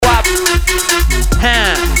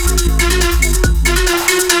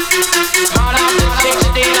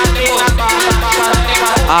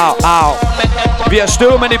Wir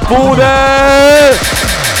stürmen die Bude.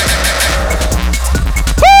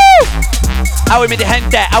 Aue mit die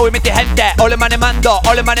Hände, aue mit die Hände, alle meine Mandor,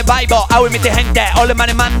 alle meine Weibor, aue mit die Hände, alle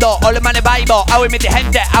meine Mandor, alle meine Weibor, aue mit die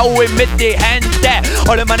Hände, aue mit die Hände,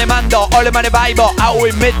 alle meine Mandor, alle meine Weibor,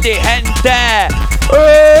 aue mit die Hände.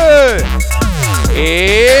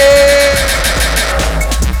 Ihr.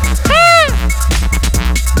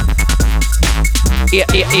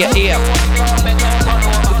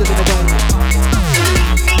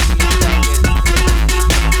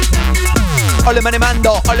 Olle meine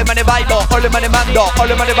Mandor, Olle meine Weibor, Olle meine Mandor,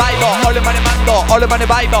 Olle meine Weibor, Olle meine Mandor, Olle meine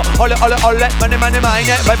Weibor, Olle, meine, Weibor,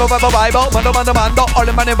 Mandor,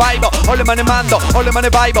 Olle meine Weibor, Olle meine Mandor, Olle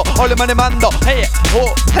meine Weibor, Olle meine Mandor, hey,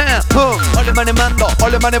 ho, Olle meine Mandor,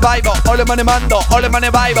 Olle meine Weibor, Olle meine Mandor, Olle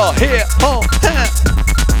meine Weibor, hier, ho,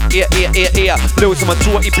 Ihr. Los mal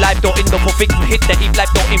zu, ich bleib da in der verfickten Hitte, ich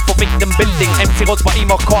bleib da im verfickten Building. MC Rotz war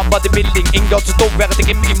immer Körper, die Building. Ich geh zu doof, während ich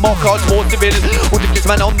immer als was ich will. Und ich bliss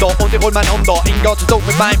mein Under und ich roll mein Under. Ich geh zu doof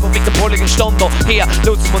mit meinem verfickten polligen Stander. Hier,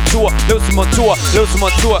 los mal zu.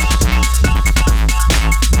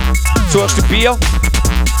 Suchst du Bier?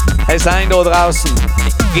 Hey, sein da draußen.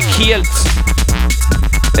 Gekielt.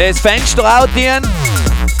 Das Fenster outdienen.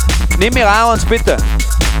 Nimm mir auch eins, bitte.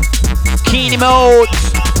 Kini Mode.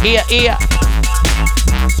 Ihr.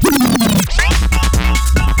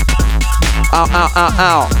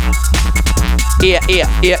 Au.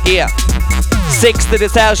 Ihr.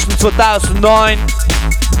 6.1.2009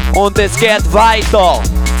 und es geht weiter.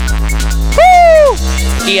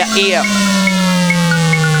 Ihr.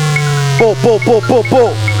 Bo.